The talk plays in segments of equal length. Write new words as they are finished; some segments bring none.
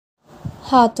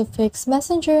How to fix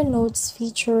Messenger Notes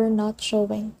feature not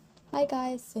showing. Hi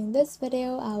guys, in this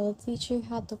video I will teach you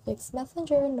how to fix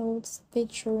Messenger Notes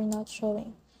feature not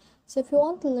showing. So if you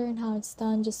want to learn how it's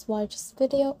done, just watch this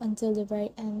video until the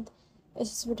very end. It's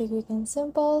just really quick and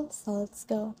simple, so let's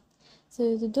go.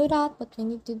 So to do that, what we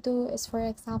need to do is, for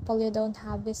example, you don't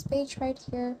have this page right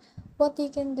here. What you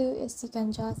can do is you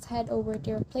can just head over to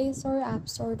your Play Store or App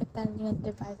Store depending on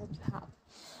the device that you have.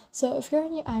 So if you're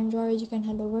on your Android, you can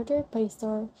head over to your Play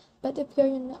Store, but if you're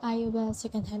in iOS, you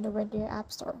can head over to your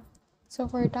App Store. So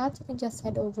for that, you can just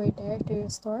head over there to your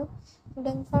store, and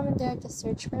then from there, just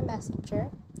search for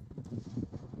Messenger,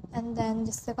 and then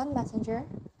just click on Messenger.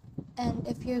 And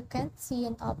if you can't see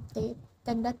an update,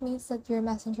 then that means that your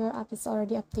Messenger app is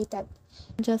already updated.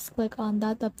 Just click on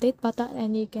that update button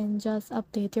and you can just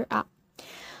update your app.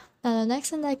 Now the next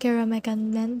thing that I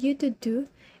recommend you to do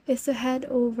is to head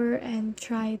over and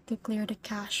try to clear the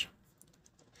cache.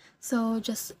 So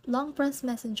just long press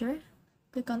Messenger,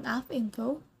 click on app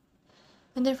info,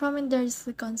 and then from in there just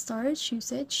click on storage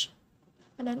usage,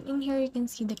 and then in here you can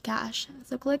see the cache.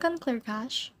 So click on clear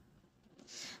cache.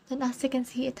 Then as you can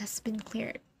see, it has been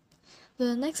cleared. So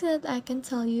the next thing that I can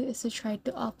tell you is to try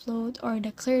to upload or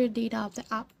to clear the data of the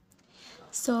app.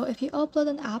 So if you upload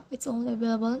an app, it's only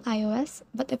available on iOS,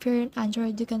 but if you're in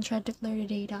Android, you can try to clear the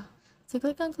data. So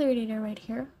click on clear data right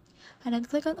here, and then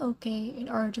click on OK in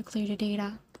order to clear the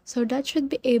data. So that should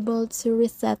be able to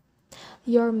reset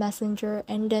your Messenger,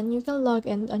 and then you can log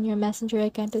in on your Messenger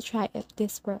account to try if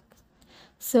this works.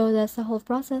 So that's the whole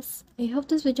process. I hope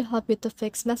this video helped you to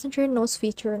fix Messenger Notes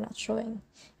feature not showing.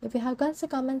 If you have comments,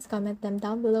 comment them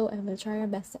down below and we'll try our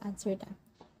best to answer them.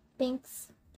 Thanks!